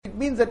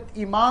means that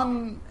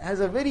Iman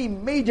has a very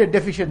major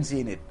deficiency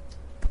in it.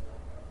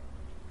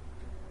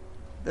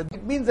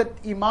 It means that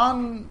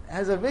Iman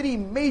has a very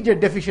major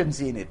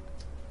deficiency in it.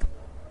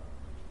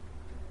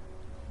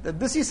 That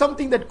this is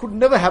something that could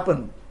never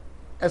happen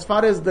as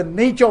far as the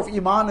nature of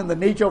Iman and the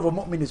nature of a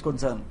mu'min is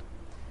concerned.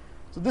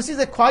 So this is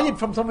acquired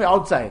from somewhere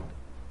outside.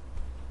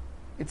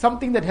 It's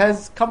something that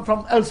has come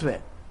from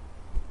elsewhere.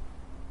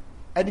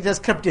 And it has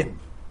crept in.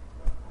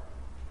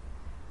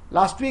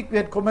 Last week we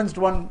had commenced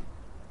one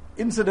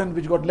incident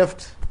which got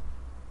left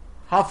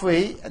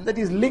halfway, and that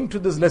is linked to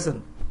this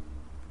lesson.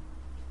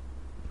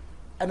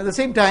 And at the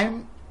same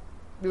time,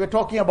 we were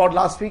talking about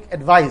last week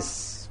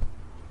advice.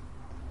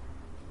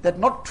 That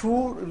not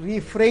to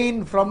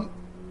refrain from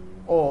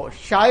or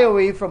shy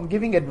away from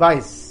giving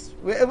advice.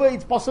 Wherever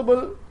it's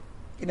possible,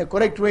 in a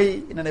correct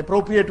way, in an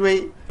appropriate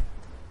way,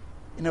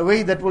 in a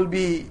way that will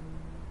be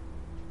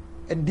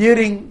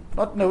endearing,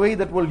 not in a way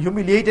that will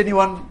humiliate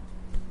anyone,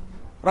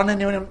 run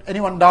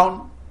anyone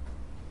down,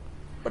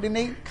 but in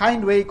a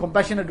kind way,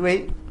 compassionate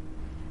way.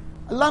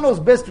 Allah knows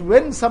best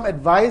when some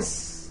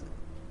advice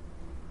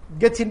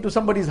gets into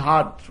somebody's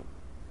heart.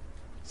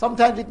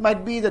 Sometimes it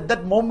might be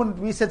that moment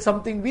we said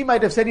something, we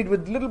might have said it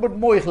with a little bit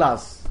more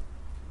ikhlas.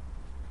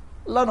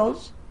 Allah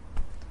knows.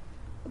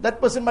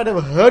 That person might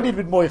have heard it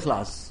with more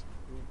ikhlas.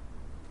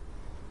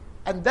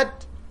 And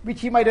that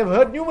which he might have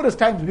heard numerous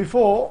times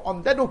before,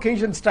 on that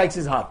occasion strikes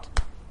his heart.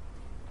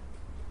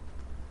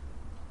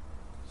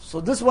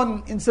 So this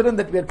one incident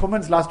that we had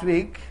commenced last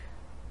week,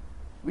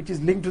 which is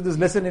linked to this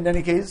lesson in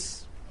any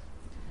case,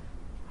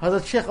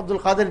 Hazrat Shaykh Abdul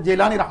Qadir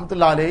Jailani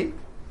rahmatullah alayhi,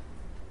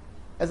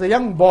 as a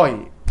young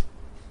boy,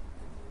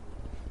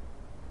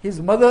 his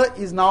mother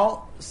is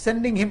now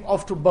sending him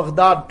off to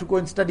Baghdad to go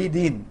and study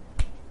deen.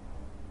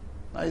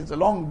 Now it's a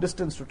long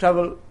distance to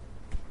travel,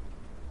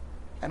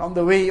 and on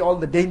the way all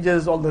the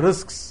dangers, all the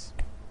risks.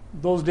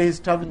 Those days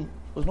traveling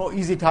was no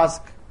easy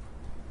task.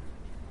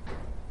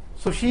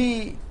 So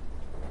she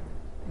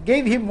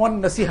gave him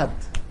one nasihat,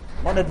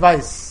 one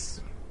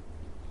advice.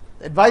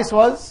 The advice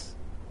was,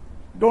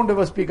 don't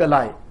ever speak a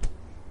lie.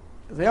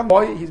 As a young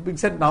boy, he's been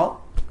sent now.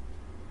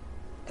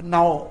 And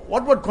now,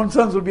 what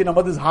concerns would be in a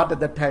mother's heart at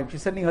that time?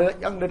 She's sending her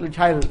young little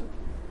child to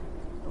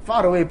a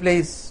faraway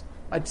place,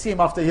 might see him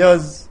after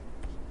years,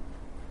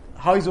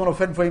 how he's going to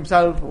fend for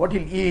himself, what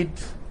he'll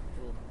eat,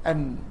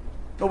 and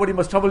nobody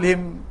must trouble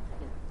him.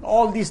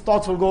 All these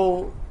thoughts will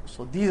go,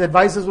 so these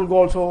advices will go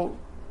also.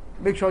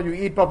 Make sure you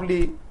eat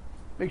properly,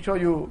 make sure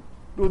you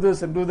do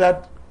this and do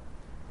that.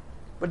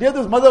 But the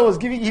other's mother was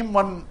giving him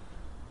one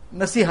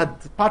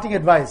nasihat, parting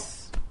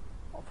advice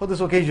for this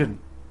occasion.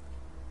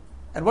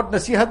 And what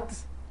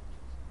nasihat?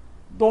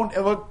 Don't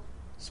ever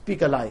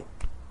speak a lie.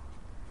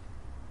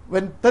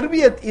 When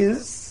tarbiyat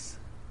is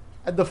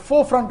at the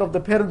forefront of the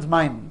parent's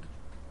mind,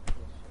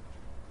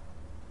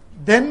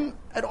 then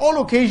at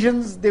all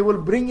occasions they will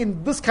bring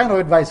in this kind of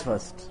advice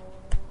first.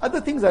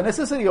 Other things are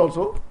necessary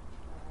also.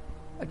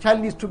 A child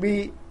needs to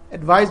be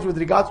advised with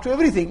regards to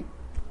everything.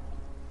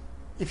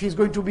 If he's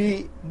going to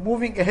be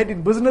moving ahead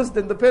in business,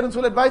 then the parents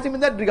will advise him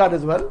in that regard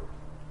as well.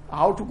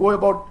 How to go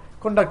about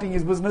conducting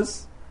his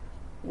business,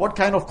 what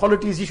kind of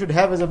qualities he should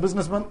have as a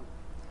businessman,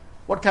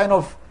 what kind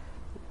of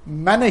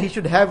manner he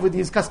should have with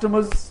his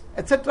customers,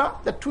 etc.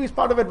 That too is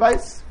part of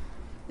advice.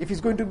 If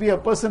he's going to be a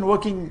person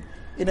working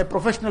in a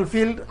professional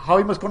field, how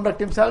he must conduct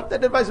himself,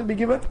 that advice will be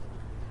given.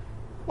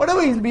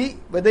 Whatever he'll be,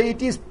 whether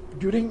it is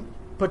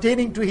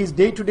pertaining to his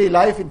day-to-day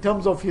life in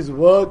terms of his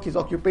work, his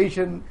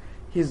occupation,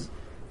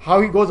 how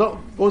he goes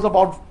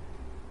about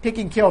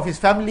taking care of his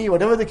family,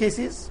 whatever the case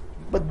is,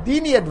 but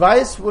dini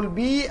advice will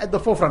be at the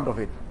forefront of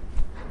it.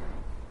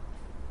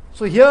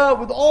 So here,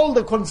 with all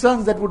the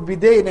concerns that would be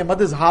there in a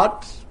mother's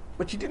heart,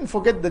 but she didn't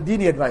forget the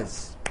dini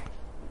advice.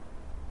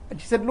 And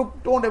she said,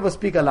 look, don't ever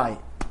speak a lie.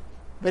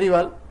 Very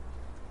well.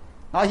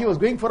 Now he was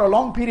going for a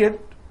long period,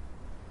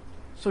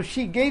 so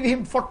she gave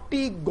him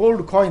 40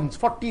 gold coins,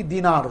 40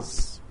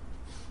 dinars.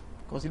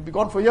 Because he'll be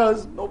gone for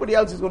years, nobody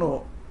else is going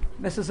to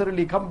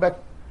necessarily come back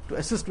to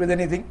assist with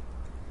anything.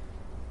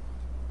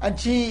 And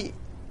she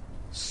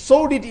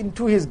sewed it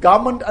into his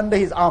garment under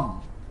his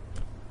arm.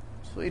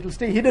 So it will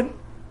stay hidden.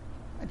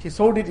 And she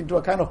sewed it into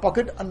a kind of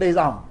pocket under his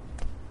arm.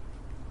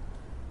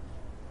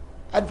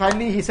 And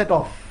finally he set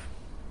off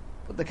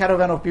with the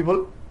caravan of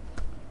people.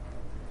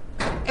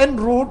 En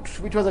route,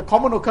 which was a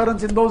common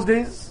occurrence in those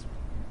days,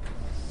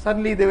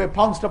 suddenly they were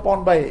pounced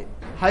upon by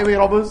highway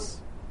robbers.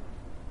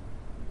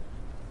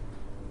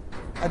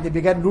 And they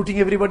began looting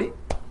everybody.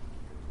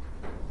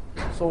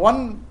 So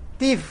one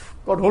thief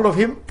got hold of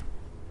him.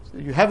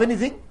 Said, you have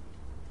anything?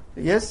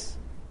 Said, yes.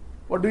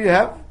 What do you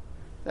have?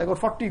 Said, I got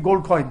 40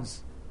 gold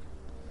coins.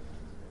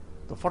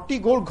 The 40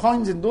 gold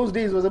coins in those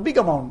days was a big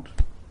amount.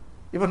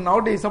 Even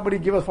nowadays, somebody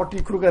give us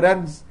 40 kruger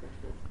rands,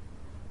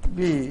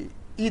 we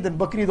Eid and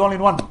Bakri all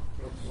in one.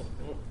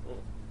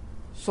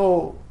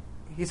 So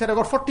he said, I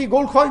got 40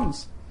 gold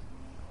coins.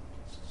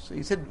 So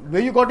he said,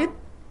 where you got it?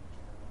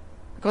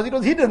 Because it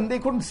was hidden, they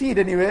couldn't see it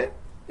anywhere.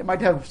 They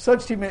might have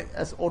searched him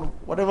as or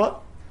whatever.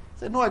 He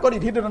said, no, I got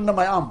it hidden under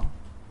my arm.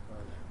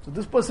 So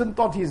this person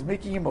thought he's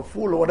making him a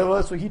fool or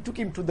whatever, so he took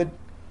him to the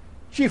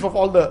chief of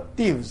all the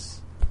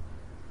thieves,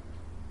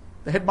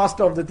 the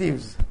headmaster of the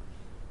thieves.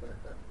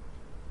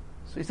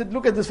 So he said,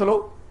 look at this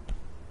fellow,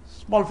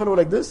 small fellow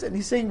like this, and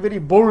he's saying very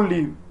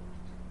boldly,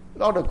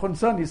 without a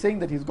concern, he's saying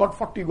that he's got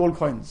 40 gold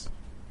coins.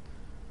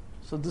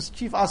 So this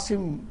chief asked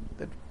him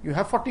that, you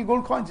have 40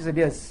 gold coins? He said,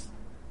 yes.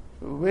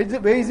 Where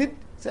is it? He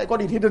said, I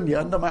got it hidden here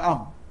under my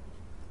arm.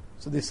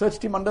 So they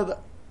searched him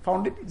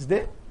found it, it's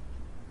there.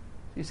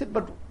 He said,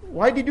 but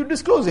why did you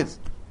disclose it?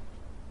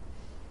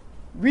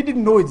 We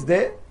didn't know it's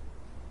there.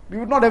 We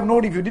would not have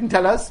known if you didn't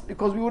tell us,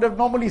 because we would have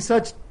normally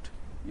searched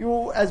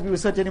you as we would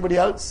search anybody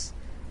else.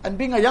 And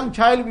being a young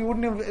child, we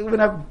wouldn't even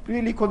have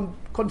really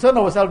concerned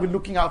ourselves with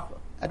looking up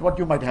at what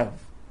you might have.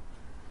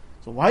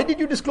 So why did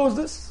you disclose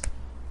this?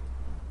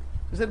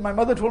 He said, my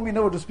mother told me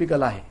never to speak a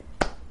lie.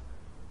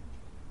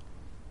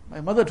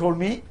 My mother told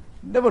me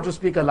never to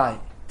speak a lie.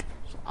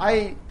 So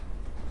I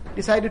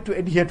decided to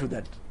adhere to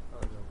that.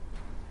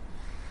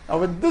 Now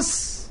when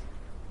this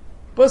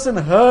person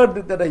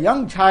heard that a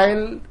young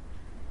child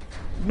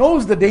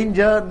knows the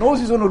danger, knows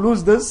he's going to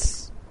lose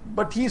this,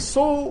 but he's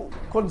so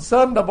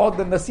concerned about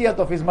the nasihat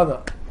of his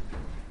mother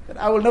that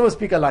I will never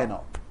speak a lie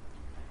now.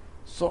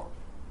 So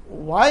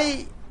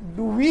why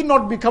do we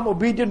not become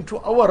obedient to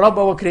our Rabb,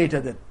 our Creator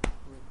then?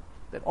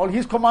 That all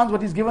His commands,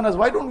 what He's given us,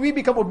 why don't we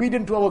become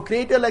obedient to our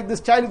Creator like this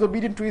child is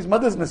obedient to his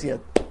mother's nasihat?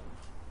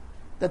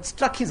 That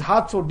struck his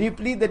heart so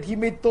deeply that he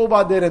made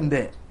tawbah there and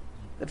there.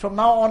 That from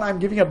now on I'm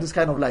giving up this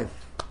kind of life.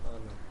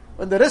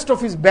 When the rest of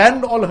his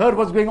band all heard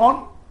what's going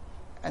on,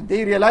 and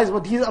they realized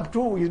what he's up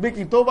to, he's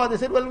making tawbah, they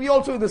said, well, we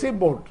also in the same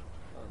boat.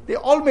 They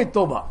all made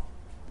tawbah.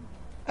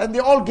 And they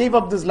all gave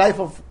up this life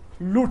of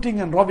looting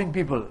and robbing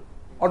people.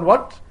 On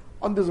what?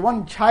 On this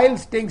one child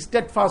staying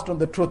steadfast on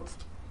the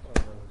truth.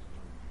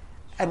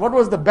 And what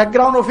was the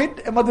background of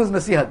it? A mother's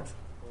nasihat.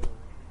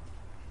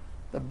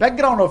 The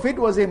background of it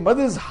was a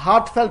mother's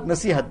heartfelt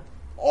nasihat.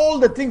 All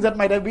the things that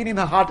might have been in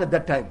her heart at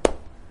that time.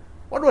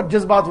 What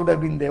jazbat would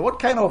have been there? What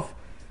kind of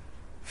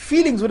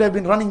feelings would have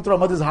been running through a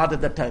mother's heart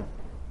at that time?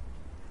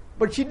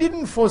 But she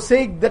didn't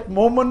forsake that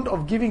moment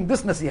of giving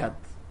this nasihat.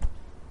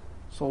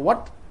 So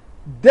what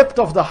depth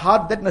of the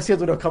heart that nasihat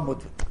would have come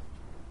with.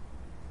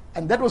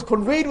 And that was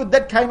conveyed with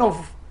that kind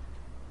of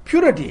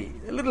purity.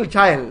 A little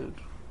child.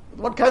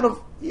 What kind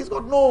of... He's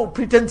got no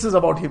pretenses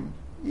about him.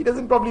 He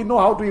doesn't probably know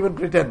how to even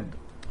pretend.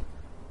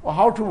 Or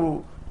how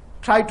to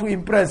try to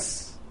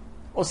impress.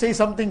 Or say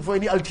something for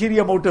any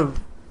ulterior motive.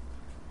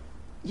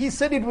 He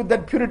said it with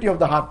that purity of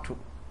the heart too.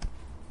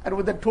 And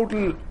with that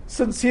total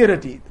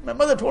sincerity. My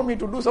mother told me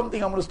to do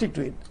something, I'm going to stick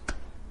to it.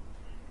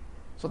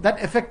 So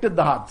that affected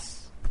the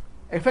hearts.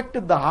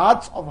 Affected the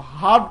hearts of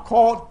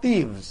hardcore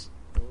thieves.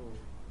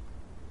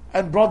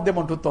 And brought them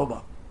onto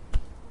tawbah.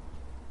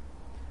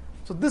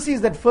 So this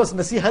is that first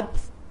nasihat,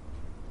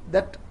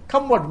 that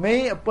come what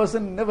may, a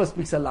person never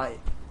speaks a lie.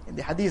 In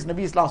the hadith,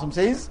 Nabi Sallallahu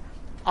says,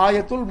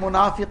 Ayatul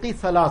munafiqi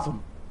thalathun.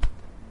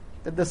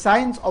 That the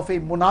signs of a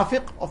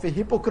munafiq, of a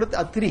hypocrite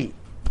are three.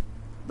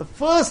 The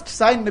first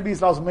sign Nabi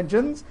Sallallahu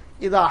mentions,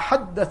 إِذَا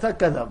حَدَّثَ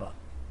كَذَبَ.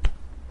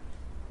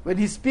 When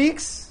he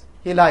speaks,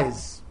 he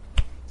lies.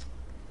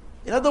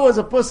 In other words,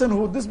 a person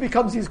who this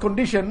becomes his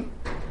condition,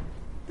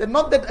 then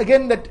not that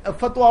again that a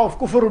fatwa of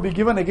kufr will be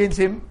given against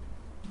him,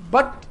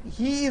 but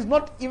he is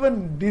not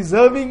even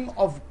deserving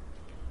of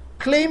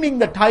claiming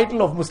the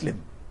title of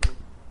Muslim.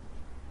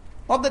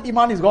 Not that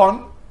Iman is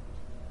gone,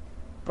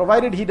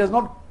 provided he does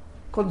not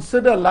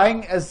consider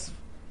lying as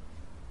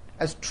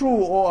true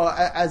or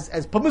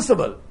as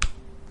permissible.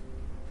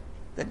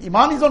 Then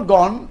Iman is not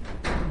gone,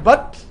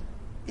 but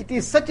it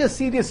is such a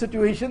serious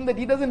situation that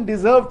he doesn't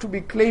deserve to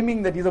be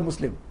claiming that he's a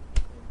Muslim.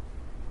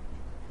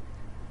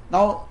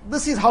 Now,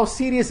 this is how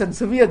serious and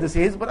severe this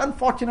is, but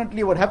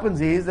unfortunately what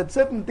happens is that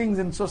certain things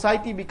in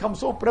society become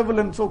so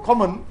prevalent, so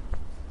common,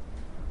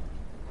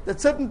 that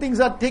certain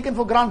things are taken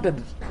for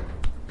granted.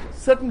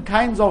 Certain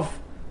kinds of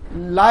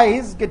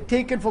lies get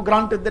taken for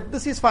granted that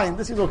this is fine,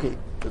 this is okay.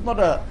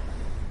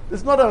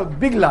 It's not a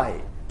big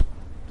lie.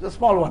 It's a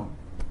small one.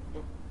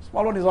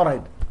 Small one is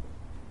alright.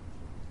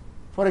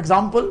 For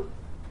example,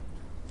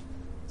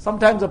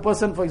 sometimes a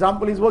person, for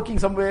example, is working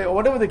somewhere or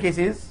whatever the case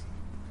is.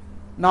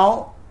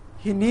 Now,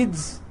 he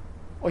needs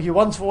or he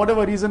wants for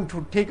whatever reason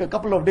to take a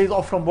couple of days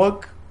off from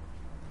work.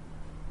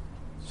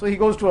 So he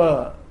goes to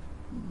a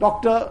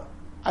doctor.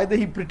 Either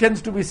he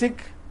pretends to be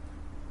sick,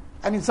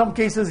 and in some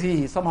cases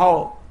he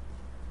somehow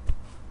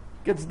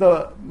gets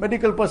the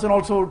medical person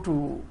also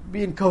to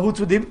be in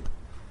cahoots with him.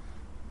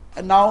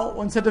 And now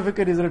one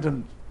certificate is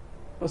written.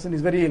 The person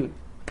is very ill.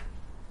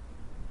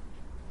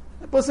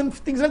 The person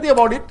thinks nothing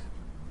about it.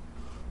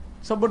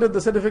 Submitted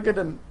the certificate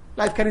and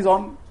life carries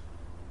on.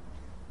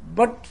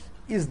 But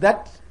is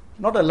that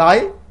not a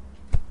lie?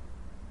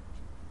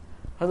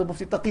 Hazrat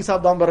Mufti Taqi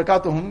Sahib Dam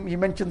Barakatuhum, he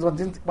mentions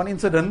one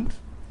incident.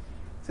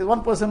 He says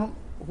one person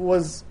who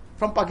was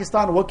from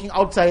Pakistan working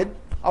out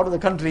of the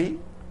country.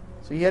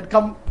 So he had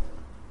come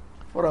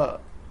for a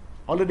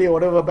holiday or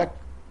whatever back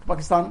to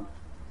Pakistan.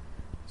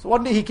 So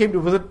one day he came to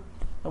visit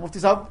the Mufti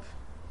Sahib.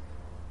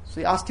 So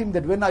he asked him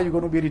that when are you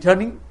going to be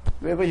returning,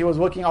 wherever he was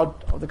working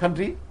out of the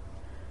country.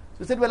 So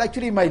he said, well,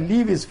 actually my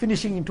leave is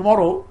finishing in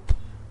tomorrow,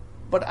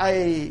 but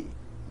I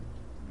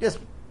just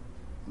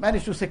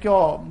managed to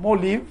secure more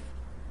leave.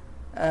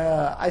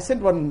 I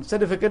sent one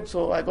certificate,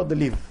 so I got the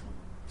leave.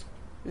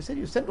 He said,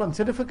 you sent one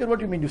certificate? What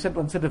do you mean you sent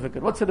one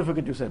certificate? What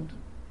certificate you sent?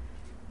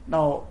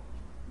 Now,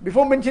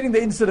 before mentioning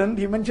the incident,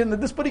 he mentioned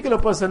that this particular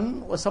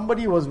person was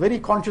somebody who was very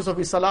conscious of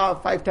his salah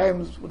 5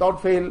 times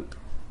without fail,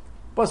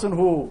 person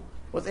who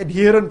was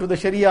adherent to the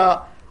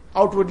Sharia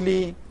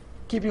outwardly,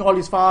 keeping all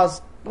his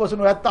fasts, person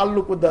who had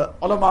ta'alluq with the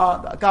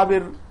ulama, the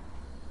akabir.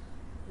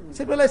 He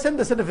said, well, I sent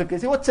the certificate. He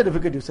said, what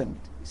certificate you sent?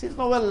 He says,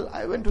 no, well,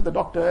 I went to the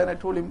doctor and I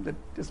told him that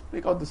just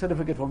take out the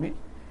certificate for me,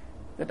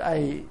 that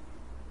I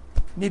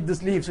need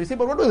this leave. So he said,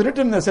 but what was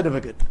written in the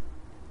certificate?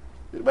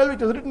 He said, well, it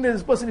was written that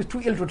this person is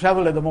too ill to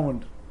travel at the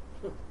moment.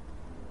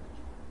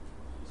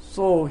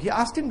 So he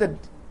asked him that,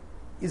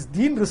 is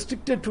deen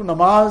restricted to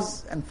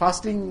namaz and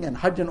fasting and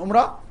hajj and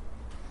umrah?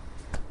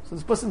 So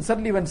this person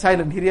suddenly went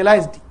silent. He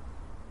realized,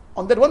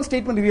 on that one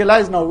statement he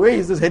realized, now where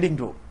is this heading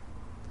to?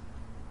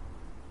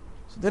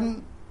 So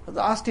then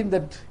I asked him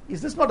that,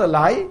 is this not a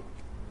lie?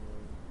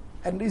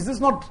 And is this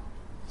not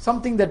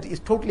something that is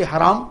totally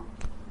haram?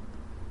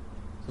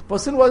 So the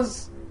person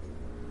was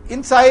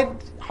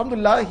inside,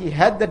 alhamdulillah, he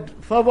had that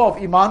fervor of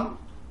iman,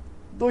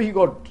 though he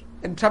got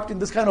entrapped in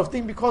this kind of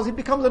thing because it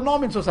becomes a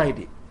norm in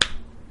society.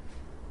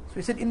 So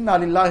he said, Inna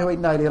lillahi wa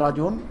inna ilayhi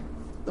rajiun.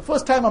 The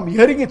first time I'm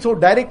hearing it so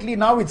directly,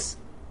 now it's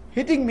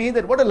hitting me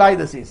that what a lie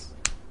this is.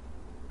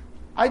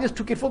 I just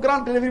took it for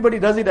granted, everybody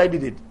does it, I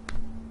did it.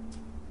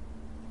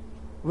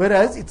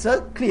 Whereas it's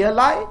a clear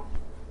lie.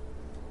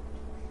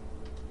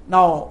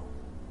 Now,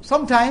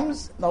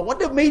 sometimes, what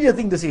the major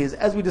thing this is,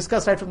 as we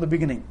discussed right from the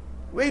beginning,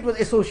 where it was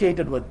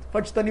associated with,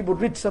 فَاجْتَنِبُوا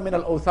الرِّجْسَ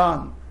مِنَ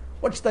الْأَوْثَانِ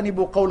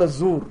وَاجْتَنِبُوا قَوْلَ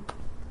الزُّورِ.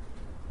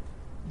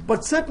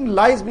 But certain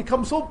lies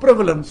become so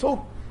prevalent,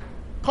 so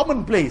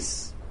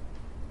commonplace,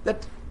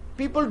 that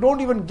people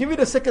don't even give it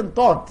a second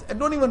thought, and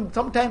don't even,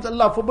 sometimes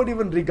Allah forbid,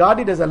 even regard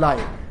it as a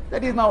lie.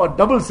 That is now a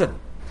double sin.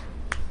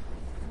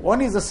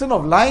 One is the sin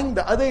of lying,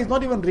 the other is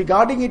not even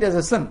regarding it as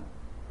a sin.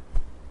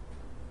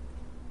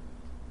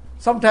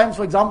 Sometimes,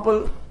 for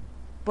example,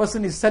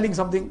 person is selling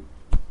something,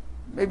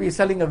 maybe he's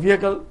selling a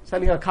vehicle,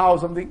 selling a car or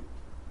something.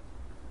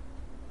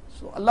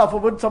 So Allah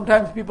forbid,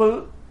 sometimes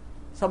people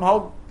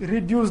somehow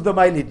reduce the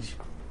mileage.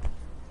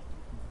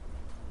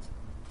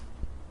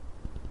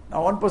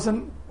 Now one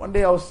person, one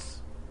day I was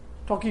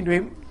talking to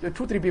him, there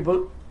were 2-3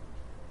 people,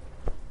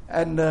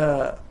 and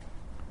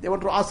they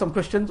want to ask some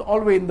questions, all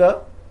the way in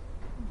the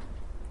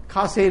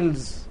car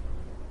sales.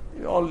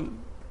 So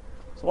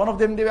one of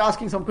them, they were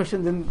asking some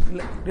questions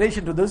in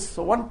relation to this.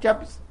 So one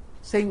chap is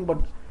saying,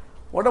 but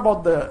what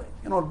about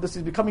this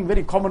is becoming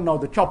very common now,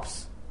 the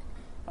chops.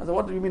 I said,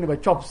 what do you mean by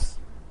chops?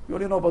 You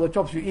only know about the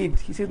chops you eat.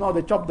 He says, no,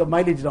 they chop the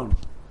mileage down.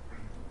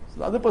 So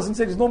the other person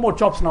said, there's no more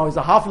chops now, it's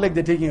a half leg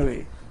they're taking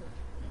away.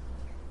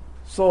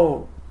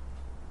 So,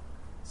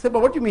 I said,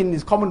 but what do you mean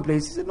is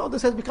commonplace? He said, no,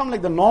 this has become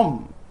like the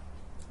norm.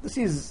 This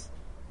is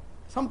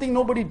something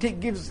nobody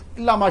gives,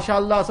 illa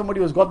mashallah, somebody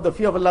who's got the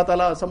fear of Allah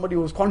Ta'ala, somebody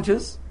who's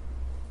conscious.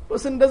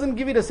 Person doesn't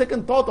give it a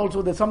second thought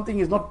also that something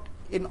is not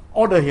in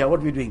order here,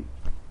 what we're doing.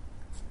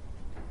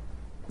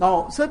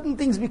 Now, certain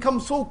things become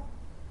so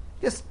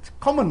just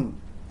common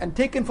and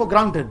taken for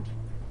granted.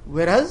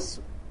 Whereas,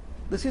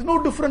 this is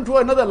no different to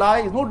another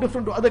lie, is no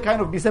different to other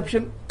kind of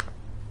deception.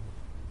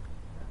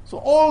 So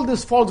all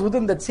this falls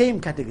within that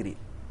same category.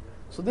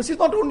 So this is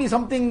not only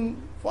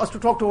something for us to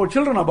talk to our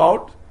children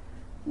about,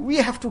 we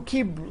have to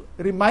keep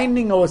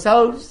reminding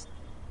ourselves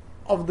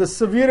of the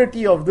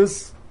severity of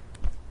this,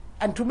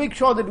 and to make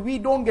sure that we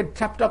don't get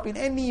trapped up in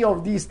any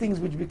of these things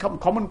which become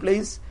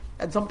commonplace,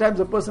 and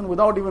sometimes a person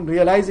without even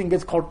realizing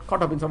gets caught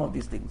up in some of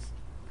these things.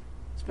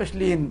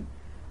 Especially in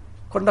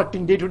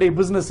conducting day-to-day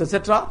business,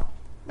 etc.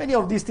 Many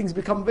of these things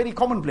become very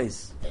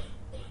commonplace.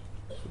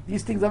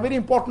 These things are very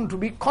important to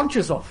be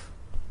conscious of,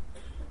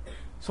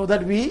 so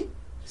that we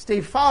stay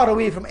far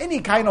away from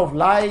any kind of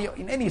lie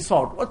in any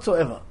sort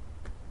whatsoever.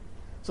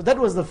 So that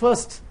was the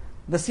first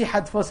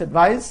nasihat, first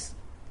advice,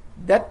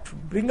 that to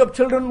bring up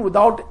children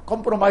without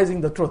compromising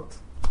the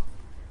truth.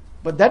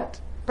 But that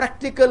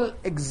practical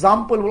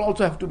example will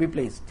also have to be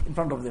placed in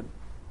front of them.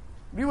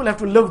 We will have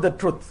to live the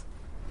truth.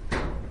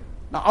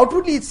 Now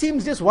outwardly it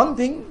seems just one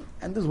thing,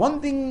 and this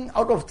one thing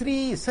out of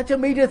 3 is such a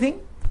major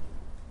thing.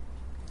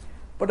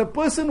 But a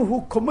person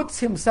who commits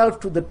himself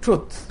to the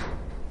truth,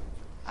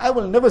 I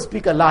will never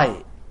speak a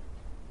lie.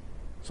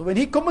 So when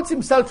he commits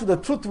himself to the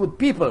truth with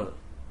people,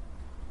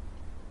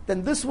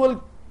 then this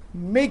will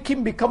make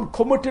him become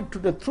committed to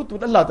the truth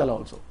with Allah Ta'ala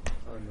also.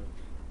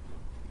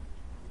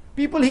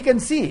 People he can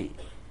see.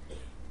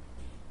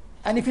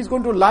 And if he's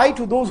going to lie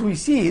to those who he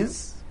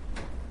sees,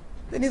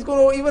 then he's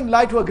going to even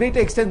lie to a greater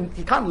extent.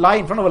 He can't lie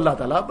in front of Allah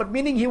Ta'ala, but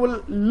meaning he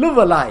will live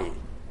a lie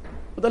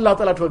with Allah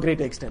Ta'ala to a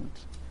greater extent.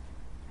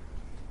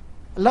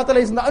 Allah Ta'ala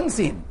is in the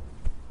unseen.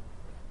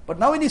 But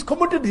now when he's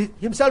committed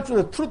himself to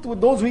the truth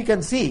with those who he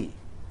can see,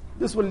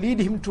 this will lead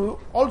him to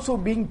also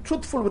being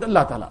truthful with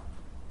Allah Ta'ala.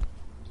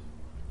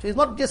 So it's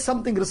not just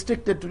something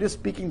restricted to just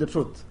speaking the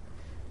truth.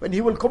 When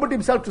he will commit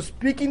himself to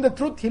speaking the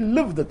truth, he'll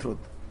live the truth.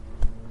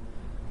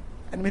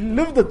 And when he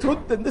live the truth,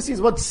 then this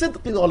is what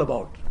sidq is all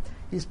about.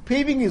 He's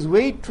paving his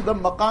way to the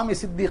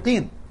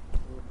maqam-e-siddiqeen.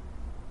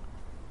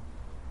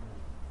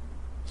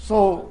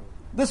 So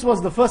this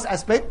was the first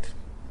aspect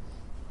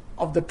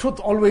of the truth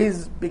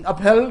always being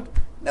upheld,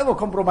 never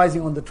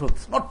compromising on the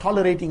truth, not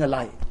tolerating a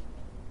lie.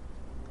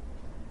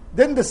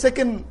 Then the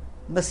second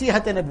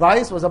nasihat and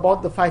advice was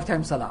about the 5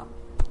 times salah.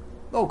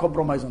 No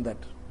compromise on that.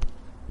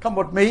 Come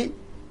what may,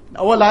 in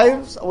our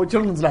lives, our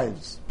children's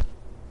lives.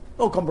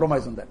 No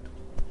compromise on that.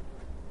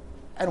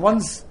 And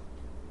once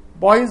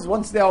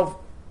they are of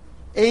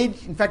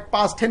age, in fact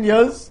past 10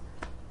 years,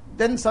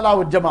 then salah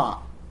with jama'ah.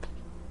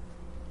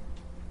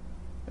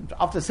 And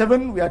after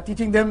 7, we are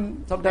teaching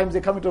them, sometimes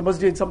they come into a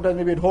masjid, sometimes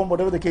maybe at home,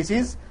 whatever the case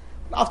is.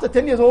 After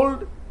 10 years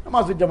old,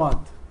 namaz with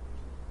jama'at.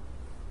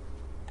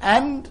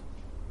 And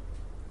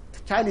the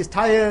child is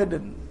tired,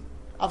 and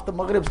after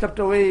Maghrib slept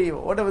away,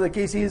 or whatever the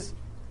case is,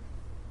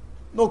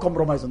 no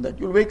compromise on that.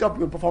 You'll wake up,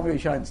 you'll perform your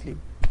Isha and sleep.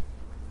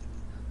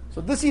 So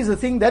this is the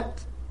thing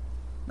that,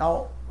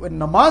 now when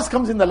namaz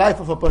comes in the life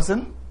of a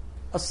person,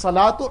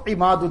 as-salatu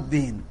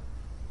imaduddin.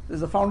 This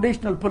is the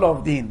foundational pillar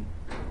of deen.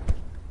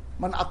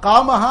 Man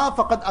aqamaha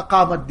faqad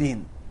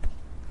aqamad-din.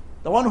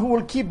 The one who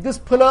will keep this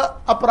pillar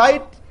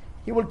upright,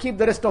 he will keep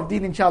the rest of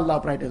deen inshallah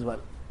upright as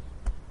well.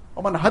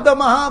 وَمَنْ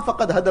هَدَمَهَا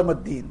فَقَدْ هَدَمَ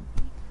الدِّينَ.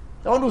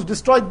 The one who's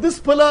destroyed this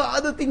pillar,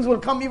 other things will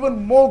come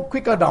even more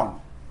quicker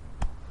down.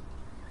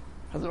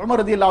 Hazrat Umar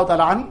radiallahu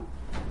ta'ala an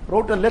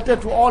wrote a letter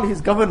to all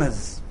his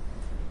governors.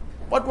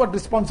 What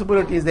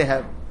responsibilities they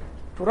have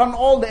to run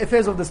all the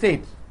affairs of the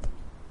state.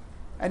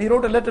 And he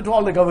wrote a letter to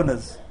all the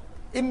governors.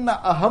 Inna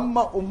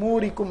ahamma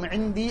umurikum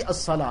indi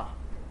as-salah.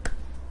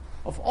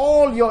 Of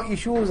all your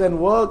issues and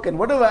work and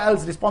whatever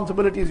else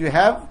responsibilities you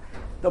have,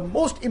 the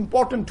most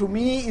important to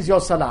me is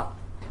your salah.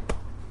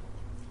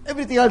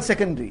 Everything else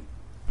secondary.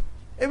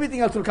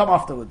 Everything else will come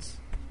afterwards.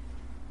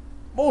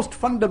 Most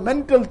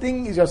fundamental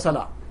thing is your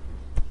salah.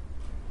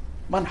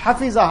 Man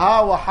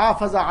hafizaha wa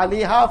hafaza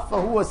alayha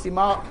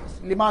fahuwa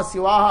lima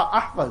siwaha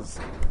ahfaz.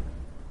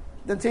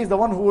 Then says the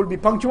one who will be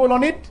punctual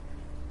on it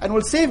and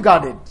will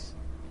safeguard it.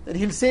 Then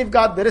he'll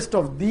safeguard the rest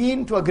of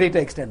deen to a greater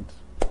extent.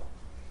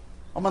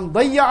 وَمَنْ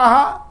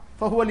ضَيَّعَهَا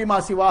فَهُوَ لِمَا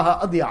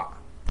سِوَاهَا أَضْيَعَ.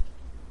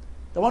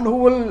 The one who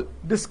will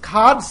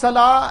discard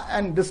salah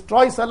and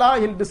destroy salah,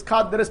 he'll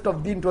discard the rest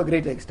of deen to a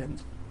greater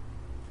extent.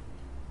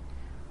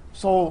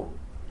 So,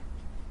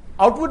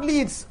 outwardly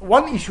it's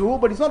one issue,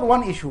 but it's not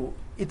one issue.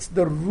 It's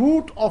the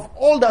root of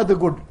all the other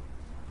good.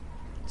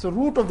 It's the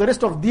root of the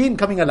rest of deen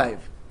coming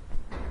alive.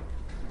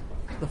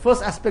 The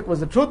first aspect was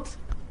the truth.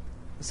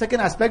 The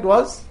second aspect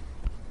was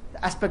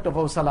the aspect of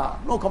our salah.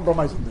 No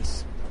compromise on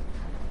this.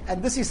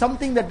 And this is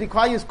something that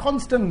requires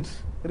constant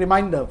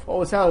reminder for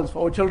ourselves,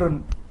 for our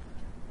children.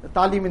 The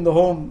talim in the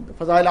home, the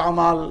fazail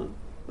amal,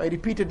 by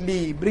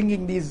repeatedly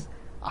bringing these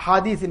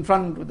ahadith in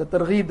front with the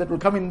targheeb that will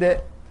come in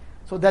there,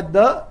 so that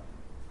the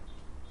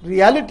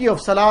reality of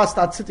salah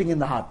starts sitting in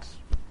the heart.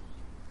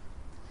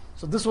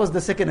 So this was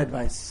the second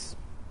advice.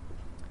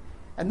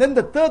 And then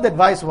the third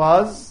advice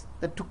was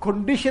that to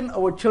condition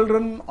our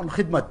children on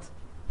khidmat.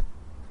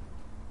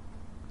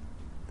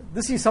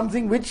 This is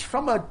something which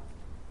from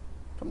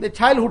their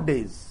childhood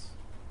days,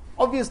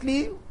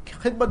 obviously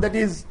khidmat that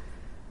is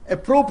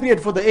appropriate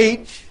for the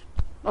age,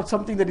 not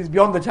something that is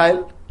beyond the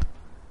child,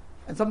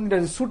 and something that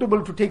is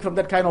suitable to take from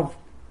that kind of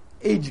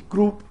age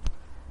group.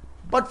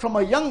 But from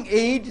a young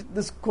age,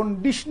 this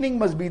conditioning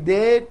must be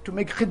there to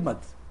make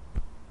khidmat.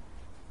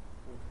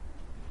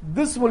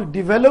 This will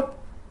develop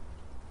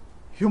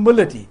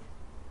humility,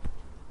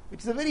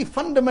 which is a very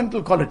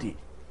fundamental quality.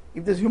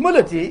 If there's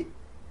humility,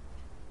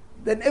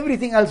 then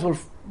everything else will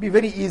be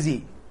very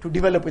easy to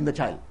develop in the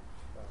child.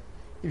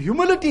 If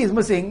humility is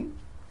missing,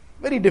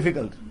 very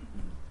difficult.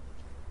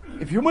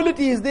 If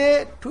humility is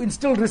there, to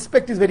instill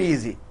respect is very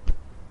easy.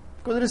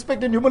 Because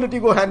respect and humility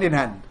go hand in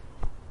hand.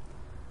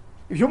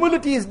 If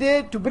humility is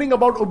there, to bring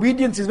about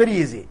obedience is very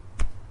easy.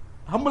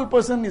 A humble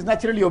person is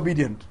naturally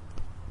obedient.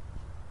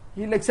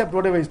 He'll accept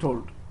whatever is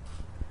told.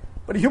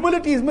 But if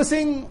humility is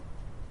missing,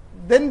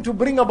 then to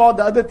bring about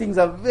the other things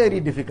are very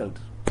difficult.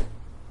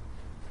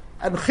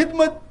 And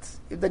khidmat,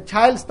 if the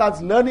child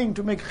starts learning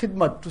to make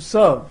khidmat, to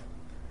serve,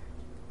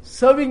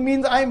 serving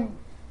means I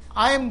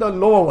am the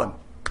lower one.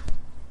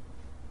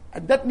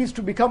 And that needs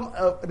to become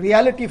a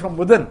reality from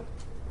within.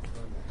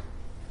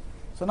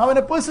 So now when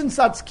a person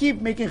starts keep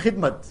making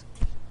khidmat,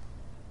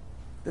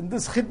 then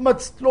this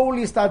khidmat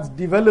slowly starts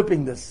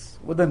developing this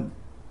within.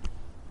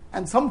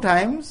 And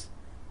sometimes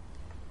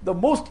the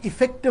most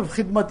effective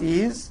khidmat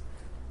is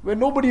where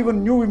nobody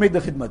even knew we made the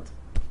khidmat.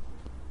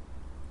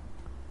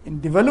 In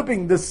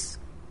developing this,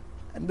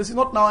 and this is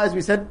not now, as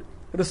we said,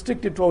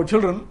 restricted to our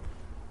children.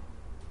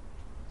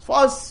 For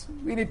us,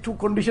 we need to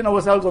condition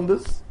ourselves on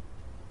this.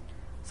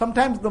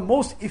 Sometimes the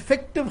most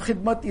effective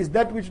khidmat is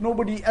that which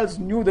nobody else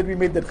knew that we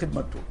made that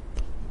khidmat to.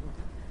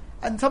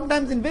 And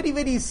sometimes in very,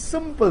 very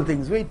simple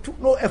things where it took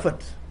no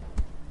effort.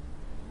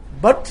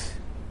 But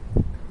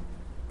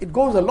it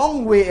goes a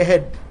long way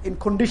ahead in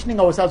conditioning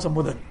ourselves for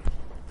mudhan.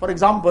 For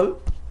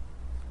example,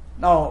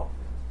 now,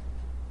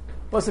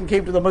 person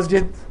came to the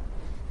masjid,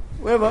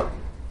 whoever,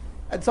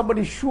 and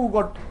somebody's shoe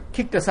got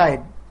kicked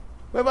aside.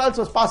 Whoever else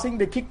was passing,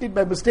 they kicked it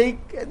by mistake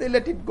and they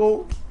let it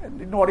go and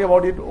didn't worry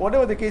about it.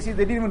 Whatever the case is,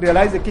 they didn't even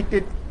realize they kicked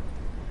it.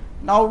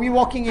 Now we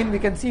walking in, we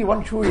can see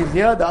one shoe is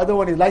here, the other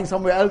one is lying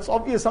somewhere else.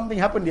 Obvious something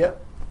happened here.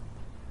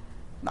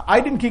 Now I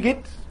didn't kick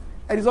it,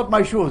 and it's not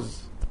my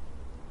shoes.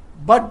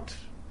 But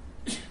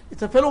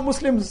it's a fellow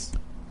Muslim's.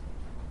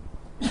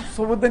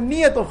 So with the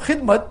niyat of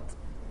khidmat,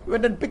 we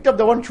went and picked up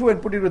the one shoe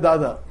and put it with the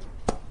other.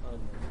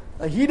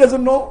 Now he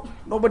doesn't know,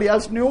 nobody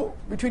else knew.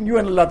 Between you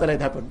and Allah Ta'ala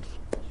it happened.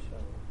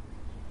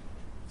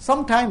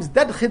 Sometimes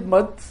that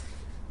khidmat,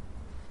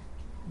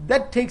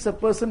 that takes a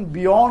person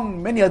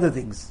beyond many other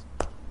things.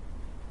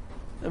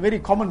 A very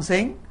common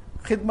saying,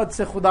 khidmat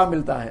se khuda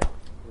milta hai.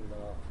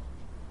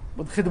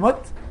 With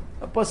khidmat,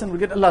 a person will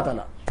get Allah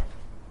Ta'ala.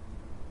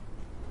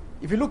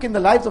 If you look in the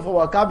lives of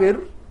our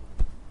akabir,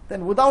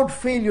 then without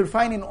fail you'll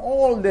find in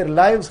all their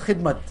lives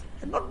khidmat.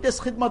 And not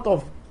just khidmat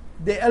of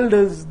their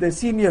elders, their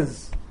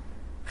seniors.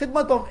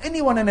 Khidmat of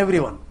anyone and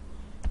everyone.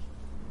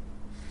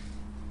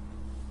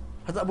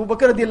 Hazrat Abu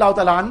Bakr radiallahu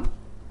ta'ala an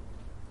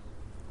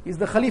is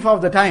the Khalifa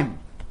of the time.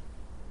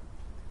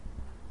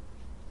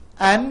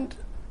 And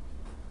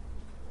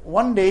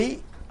one day,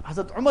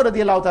 Hazrat Umar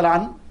radiallahu ta'ala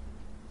an,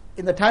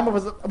 in the time of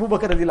Hazrat Abu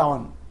Bakr radiallahu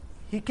an,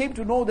 he came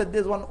to know that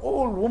there's one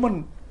old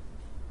woman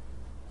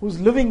who's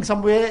living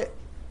somewhere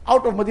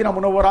out of Madinah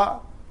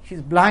Munawwara.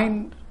 She's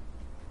blind.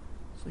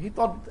 So he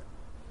thought,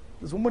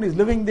 this woman is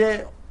living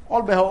there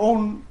all by her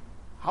own.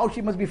 How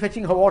she must be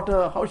fetching her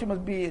water, how she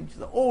must be,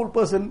 she's an old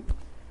person.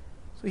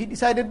 So he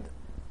decided,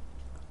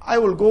 I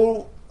will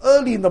go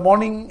early in the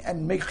morning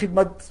and make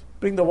khidmat,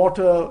 bring the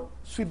water,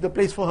 sweep the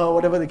place for her,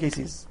 whatever the case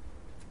is.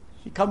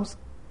 He comes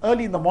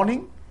early in the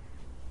morning,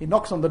 he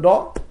knocks on the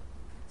door,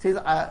 says,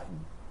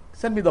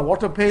 send me the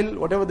water pail,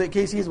 whatever the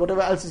case is, whatever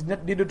else is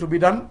needed to be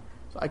done,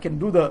 so I can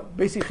do the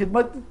basic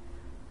khidmat.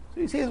 So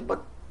he says,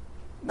 but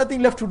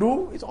nothing left to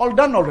do, it's all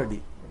done already.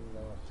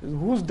 He says,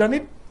 who's done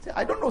it? He says,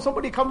 I don't know,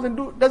 somebody comes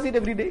and does it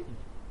every day.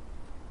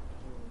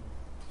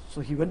 So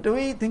he went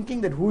away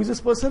thinking that who is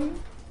this person?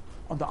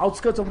 On the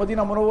outskirts of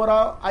Madinah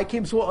Munawwara, I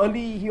came so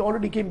early, he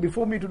already came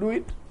before me to do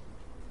it.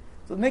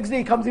 So the next day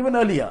he comes even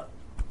earlier.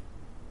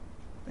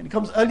 When he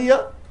comes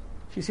earlier,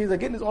 she says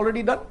again, it's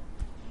already done.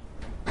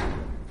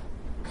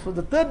 So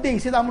the third day he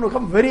says, I'm going to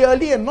come very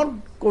early and not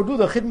go do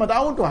the khidmat.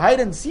 I want to hide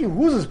and see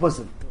who's this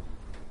person.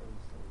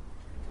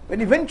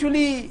 When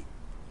eventually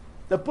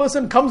the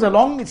person comes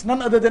along, it's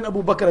none other than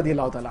Abu Bakr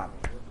radiallahu ta'ala,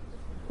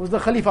 who's the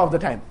Khalifa of the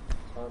time.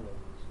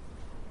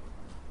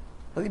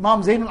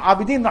 Imam Zainul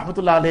Abidin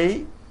rahmatullah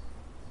alayhi,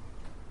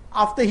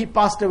 after he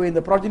passed away, in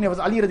the progeny of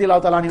Ali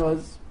radiallahu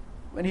ta'ala,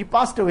 when he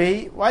passed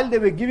away, while they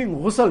were giving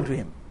ghusl to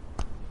him,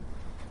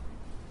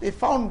 they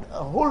found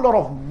a whole lot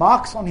of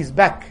marks on his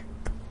back.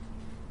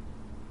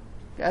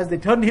 As they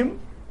turned him,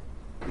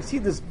 you see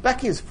this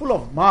back is full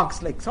of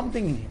marks, like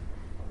something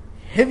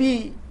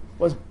heavy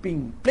was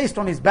being placed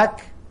on his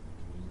back.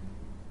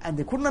 And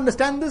they couldn't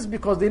understand this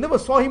because they never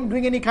saw him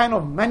doing any kind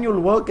of manual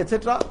work,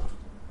 etc.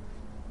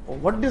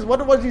 What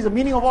was the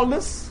meaning of all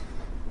this?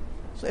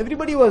 So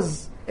everybody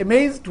was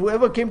amazed.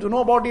 Whoever came to know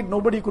about it,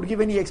 nobody could give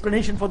any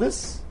explanation for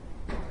this.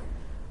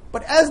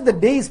 But as the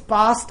days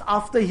passed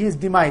after his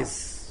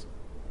demise,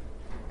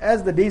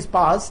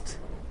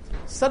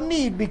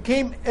 suddenly it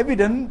became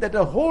evident that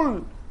a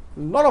whole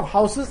lot of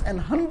houses and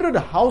 100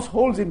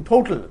 households in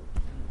total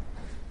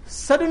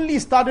suddenly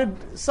started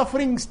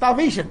suffering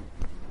starvation.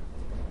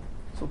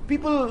 So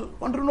people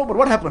want to know, but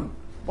what happened?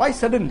 Why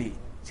suddenly?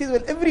 He says,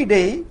 well, every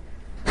day,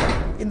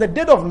 in the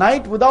dead of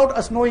night, without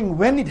us knowing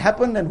when it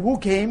happened and who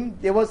came,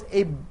 there was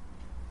a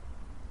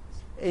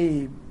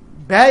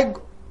bag,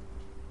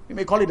 you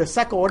may call it a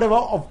sack or whatever,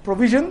 of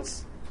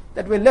provisions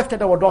that were left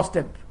at our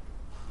doorstep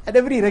at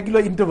every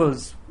regular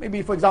intervals.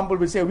 Maybe, for example,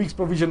 we'll say a week's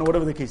provision or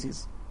whatever the case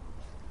is.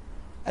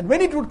 And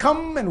when it would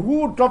come and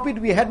who would drop it,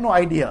 we had no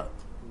idea.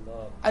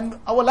 And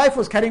our life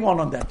was carrying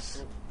on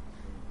that.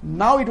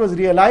 Now it was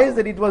realized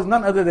that it was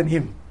none other than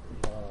him.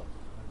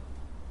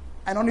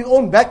 And on his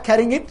own back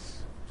carrying it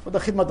for the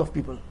khidmat of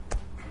people.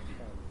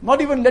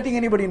 Not even letting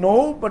anybody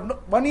know,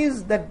 but one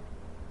is that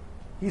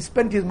he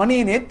spent his money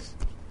in it,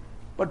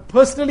 but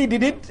personally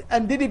did it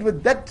and did it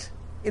with that,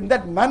 in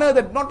that manner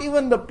that not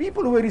even the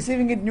people who were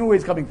receiving it knew where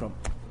it's coming from.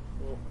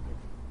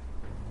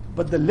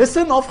 But the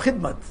lesson of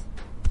khidmat,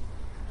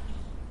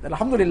 that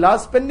alhamdulillah,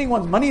 spending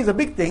one's money is a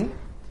big thing,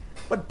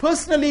 but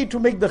personally to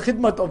make the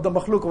khidmat of the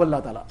makhluk of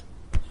Allah Ta'ala.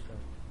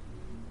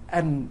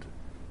 And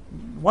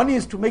one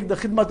is to make the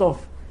khidmat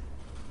of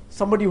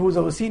somebody who's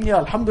our senior,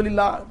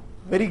 alhamdulillah,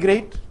 very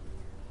great.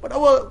 But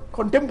our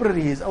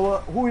contemporaries, who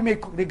we may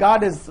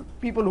regard as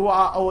people who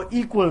are our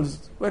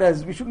equals,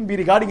 whereas we shouldn't be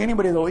regarding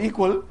anybody as our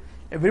equal,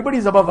 everybody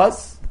is above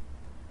us.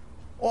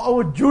 Or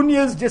our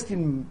juniors,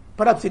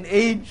 perhaps in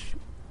age,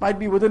 might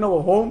be within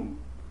our home.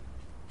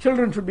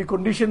 Children should be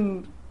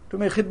conditioned to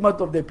make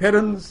khidmat of their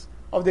parents,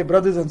 of their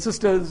brothers and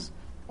sisters,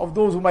 of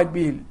those who might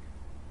be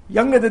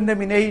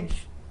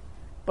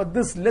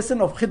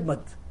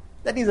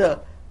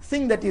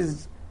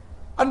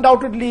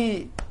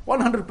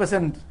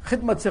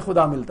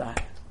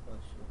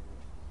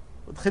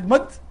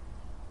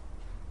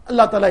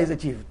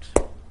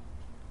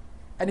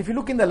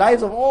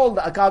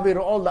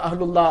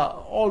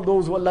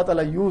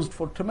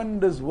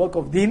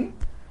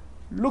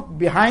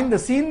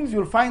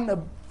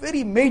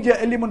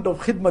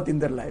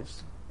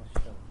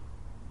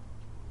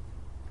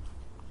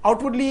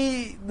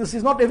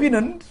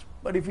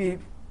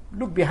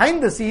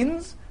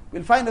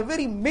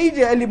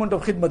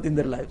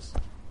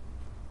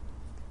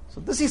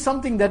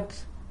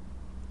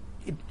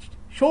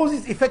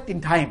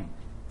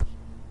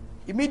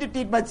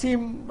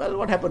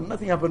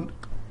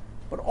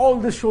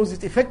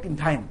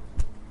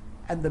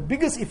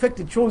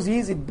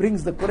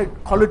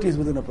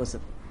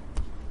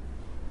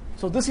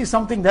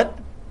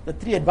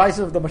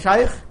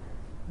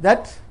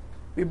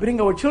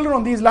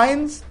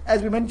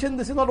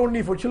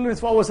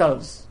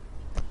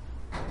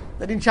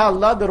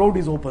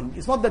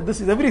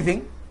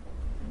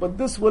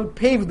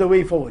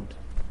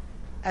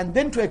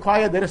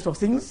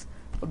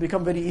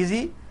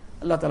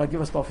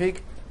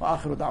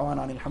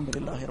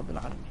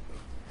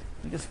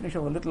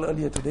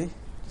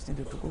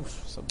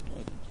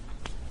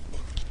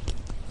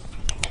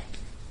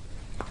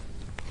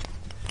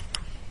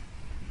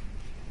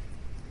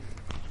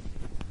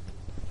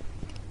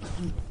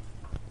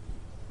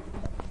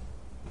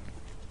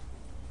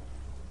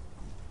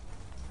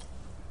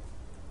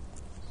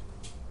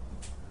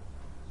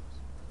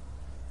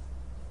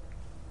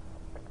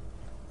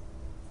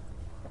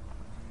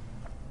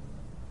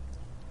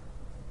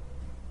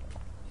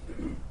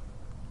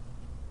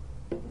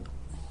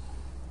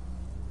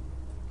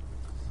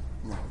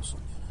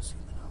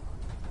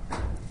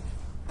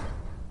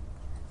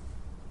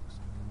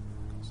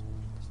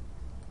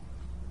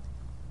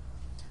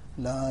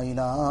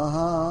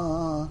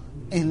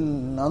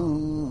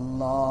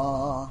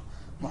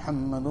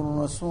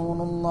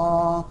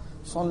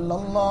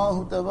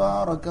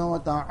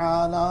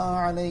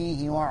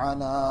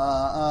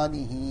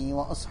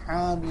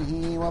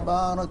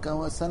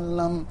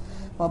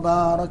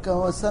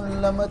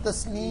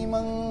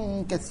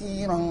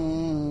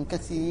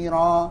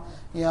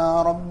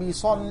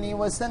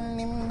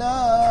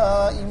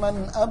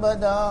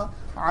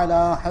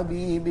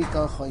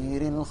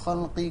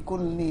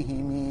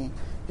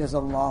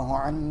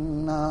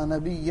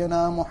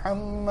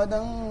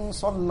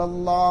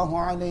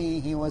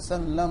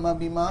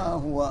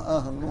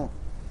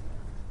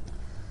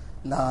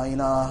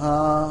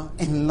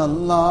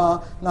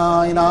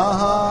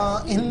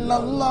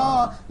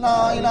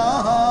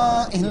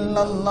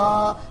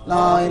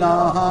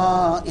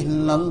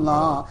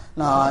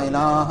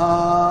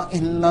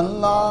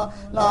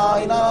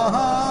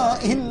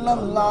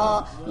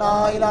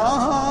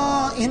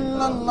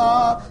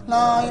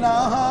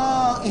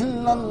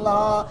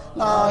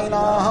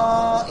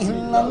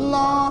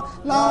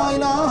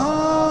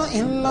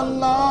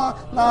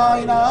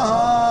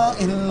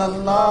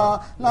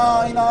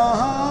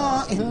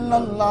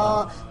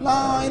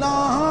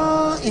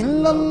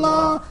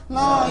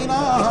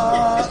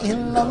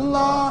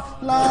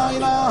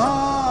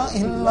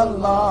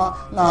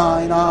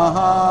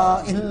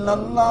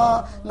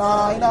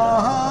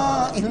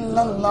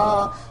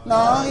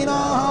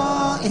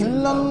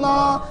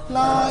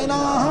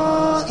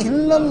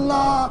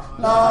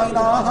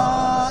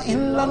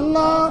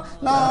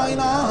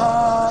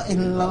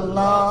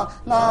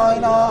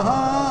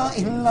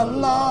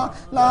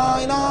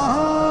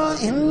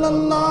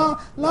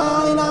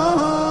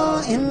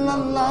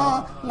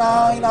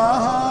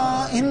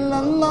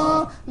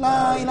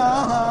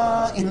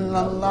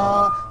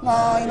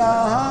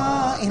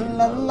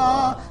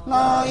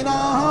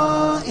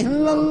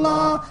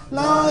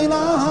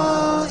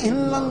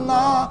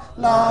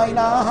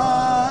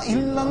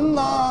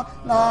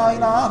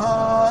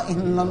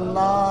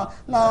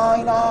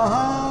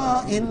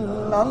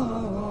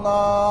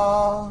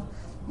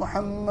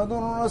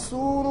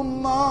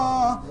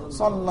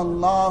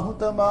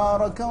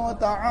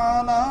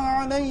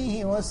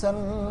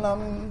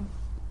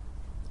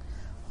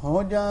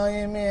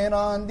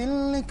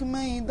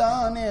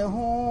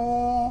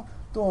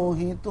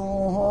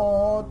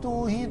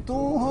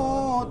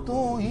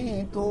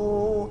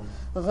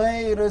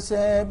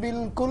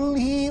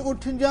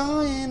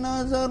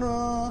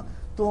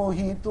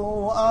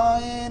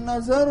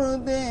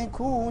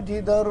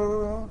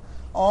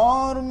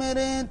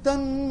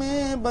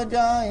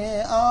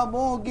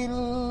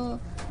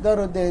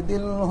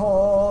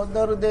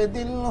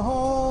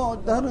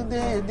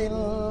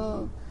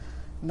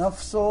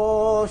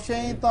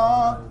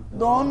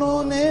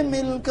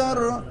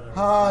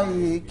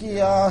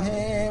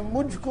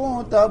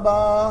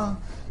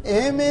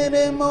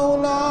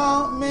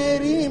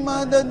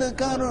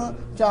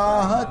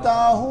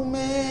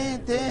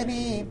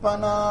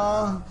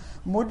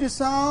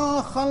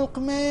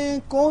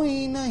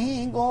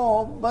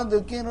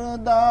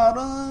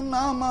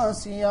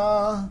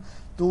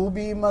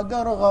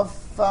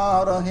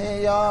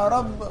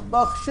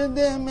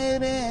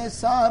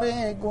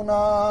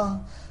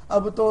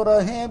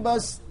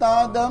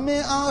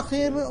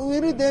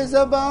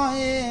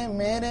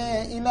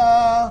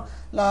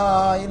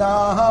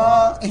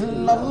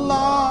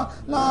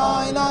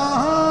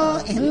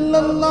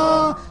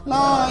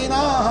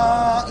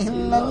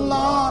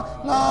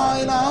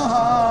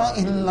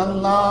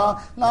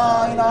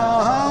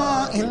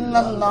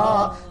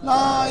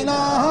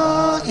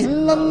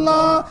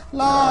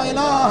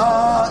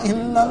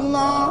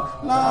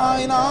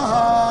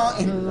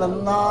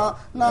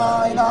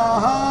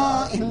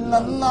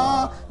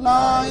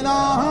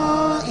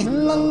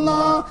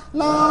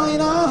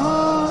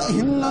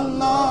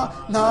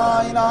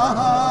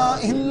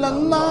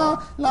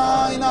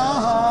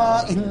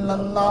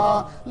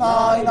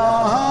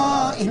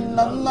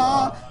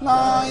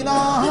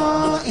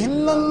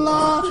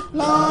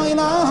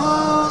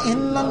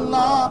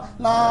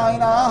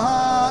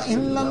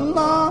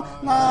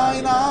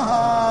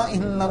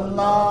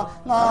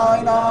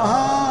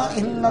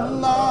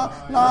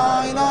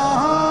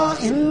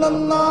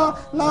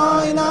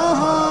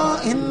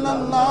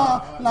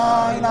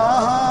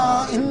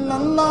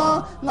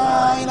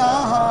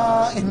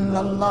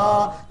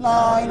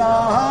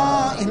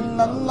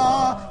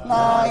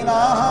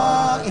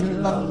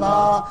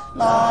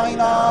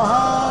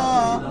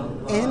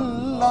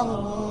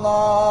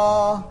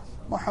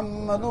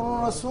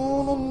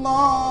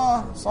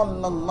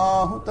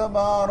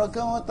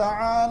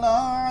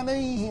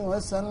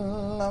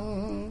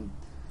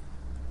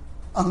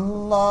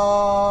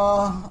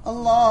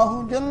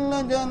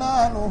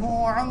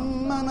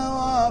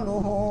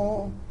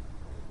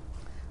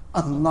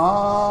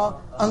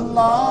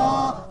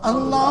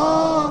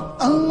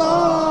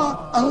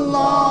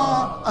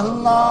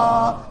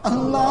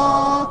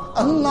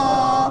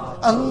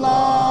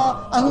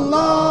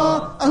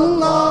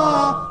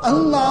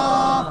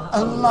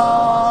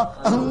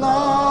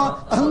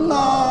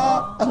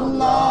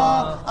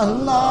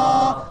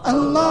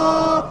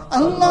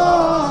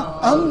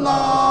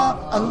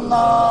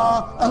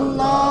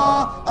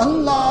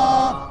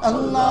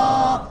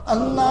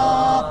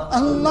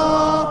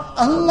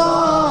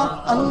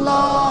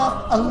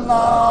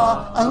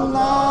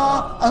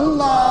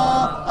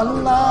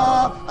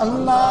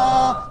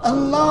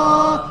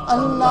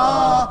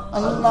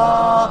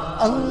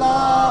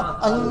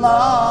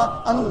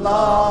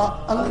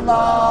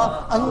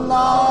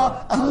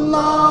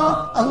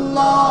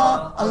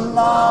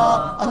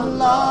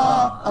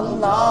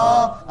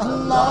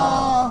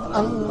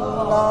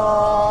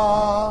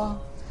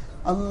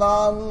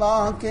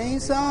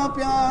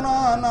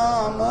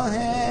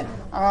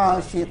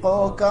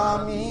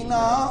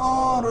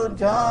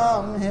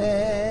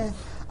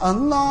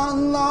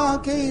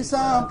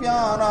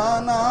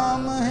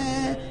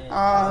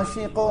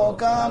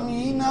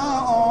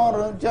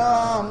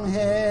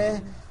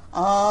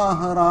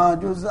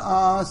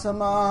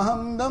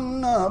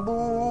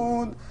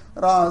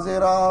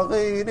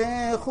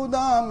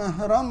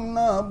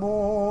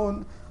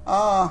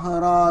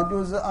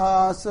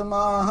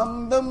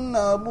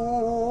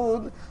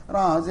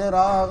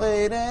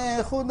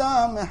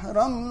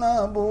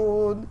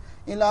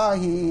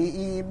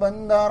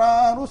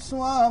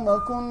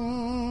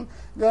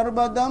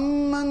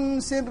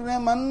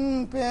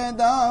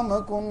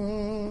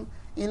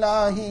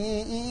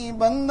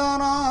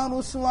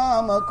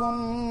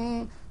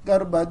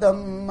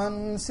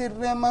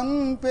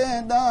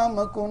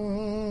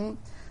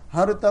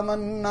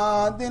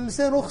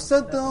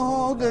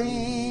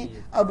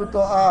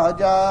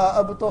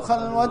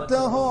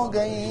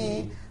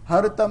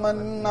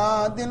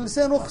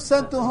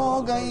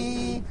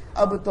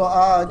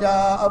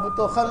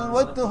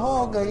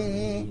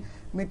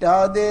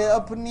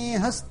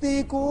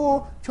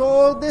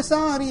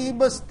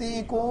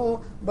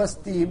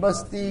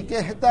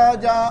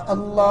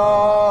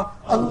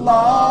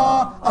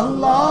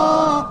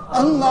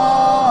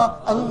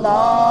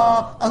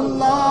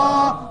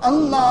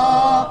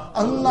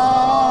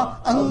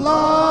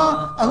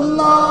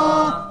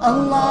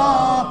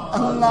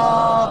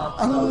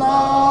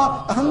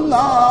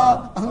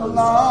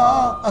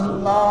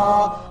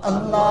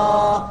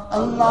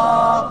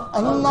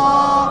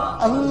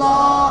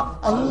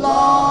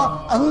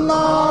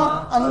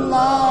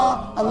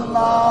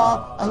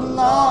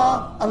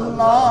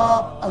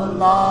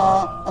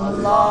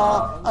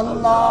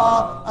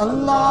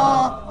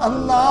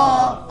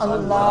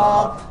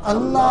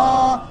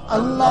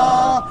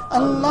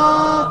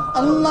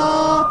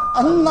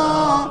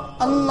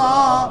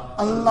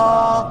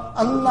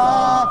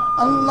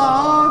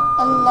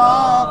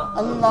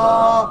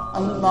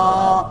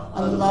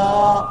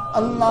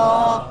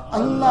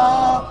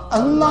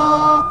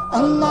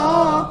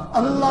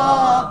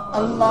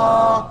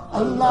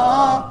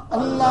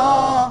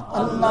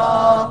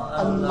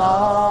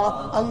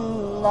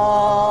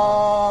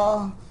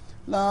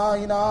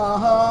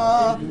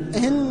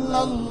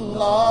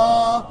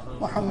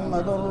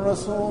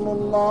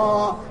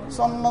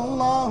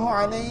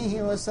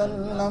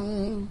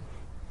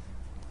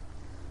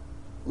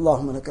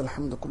اللهم لك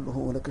الحمد كله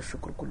ولك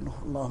الشكر كله،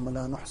 اللهم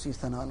لا نحصي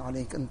ثناء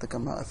عليك أنت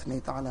كما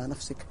أثنيت على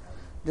نفسك.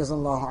 جزا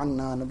الله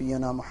عنا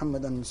نبينا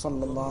محمدا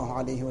صلى الله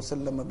عليه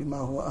وسلم بما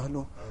هو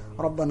أهله.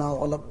 ربنا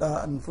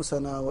ظلمنا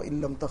أنفسنا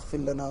وإن لم تغفر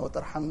لنا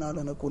وترحمنا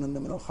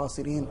لنكونن من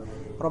الخاسرين.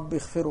 رب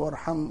اغفر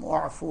وارحم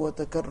واعف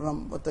وتكرم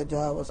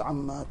وتجاوز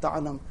عما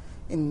تعلم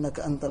إنك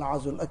أنت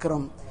العز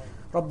الأكرم.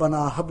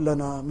 ربنا هب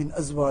لنا من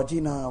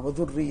أزواجنا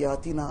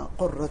وذرياتنا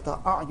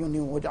قرة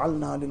أعين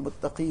واجعلنا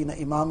للمتقين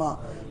إماما.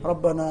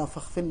 ربنا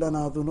فاغفر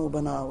لنا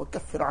ذنوبنا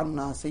وكفر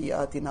عنا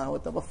سيئاتنا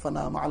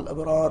وتوفنا مع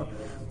الأبرار.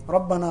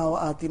 ربنا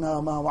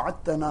وآتنا ما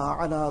وعدتنا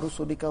على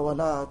رسلك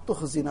ولا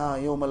تخزنا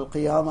يوم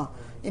القيامة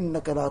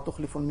إنك لا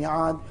تخلف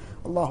الميعاد.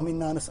 اللهم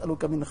إنا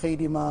نسألك من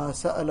خير ما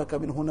سألك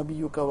منه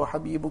نبيك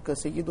وحبيبك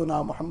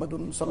سيدنا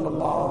محمد صلى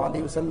الله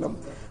عليه وسلم،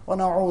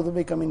 ونعوذ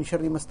بك من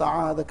شر ما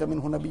استعاذك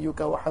منه نبيك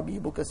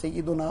وحبيبك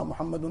سيدنا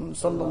محمد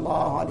صلى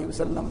الله عليه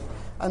وسلم.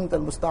 أنت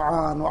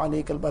المستعان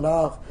وعليك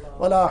البلاغ،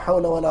 ولا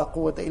حول ولا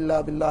قوة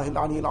إلا بالله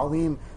العلي العظيم.